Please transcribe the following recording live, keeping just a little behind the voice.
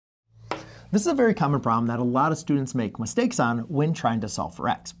This is a very common problem that a lot of students make mistakes on when trying to solve for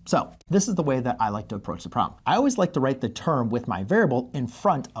x. So this is the way that I like to approach the problem. I always like to write the term with my variable in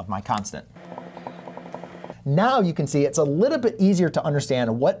front of my constant. Now you can see it's a little bit easier to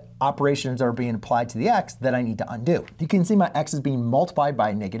understand what operations are being applied to the x that I need to undo. You can see my x is being multiplied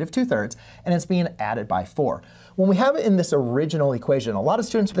by -2/3, and it's being added by 4. When we have it in this original equation, a lot of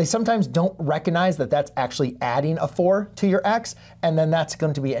students, they sometimes don't recognize that that's actually adding a 4 to your x, and then that's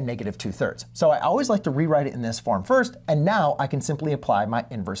going to be a -2/3. So I always like to rewrite it in this form first, and now I can simply apply my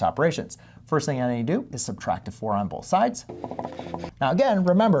inverse operations. First thing I need to do is subtract a 4 on both sides. Now again,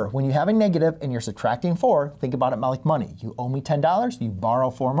 remember, when you have a negative and you're subtracting 4, think about it like money. You owe me $10, you borrow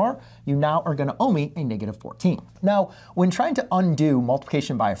 4 more, you now are going to owe me a -14. Now, when trying to undo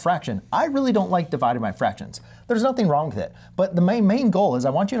multiplication by a fraction, I really don't like dividing by fractions. There's nothing wrong with it. But the main goal is I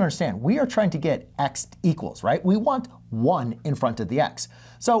want you to understand we are trying to get x equals, right? We want 1 in front of the x.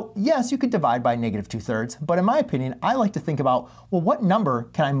 So yes, you could divide by -2/3, but in my opinion, I like to think about, well, what number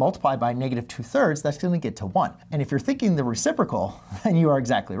can I multiply by -2/3 that's going to get to 1? And if you're thinking the reciprocal, then you are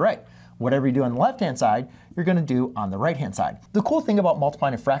exactly right. Whatever you do on the left-hand side, you're going to do on the right-hand side. The cool thing about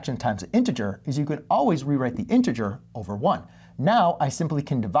multiplying a fraction times an integer is you can always rewrite the integer over 1. Now I simply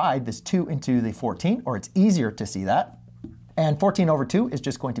can divide this 2 into the 14, or it's easier to see that. And 14 over 2 is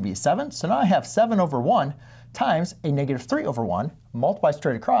just going to be 7. So now I have 7 over 1 times a -3 over 1. Multiply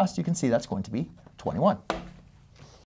straight across, you can see that's going to be 21.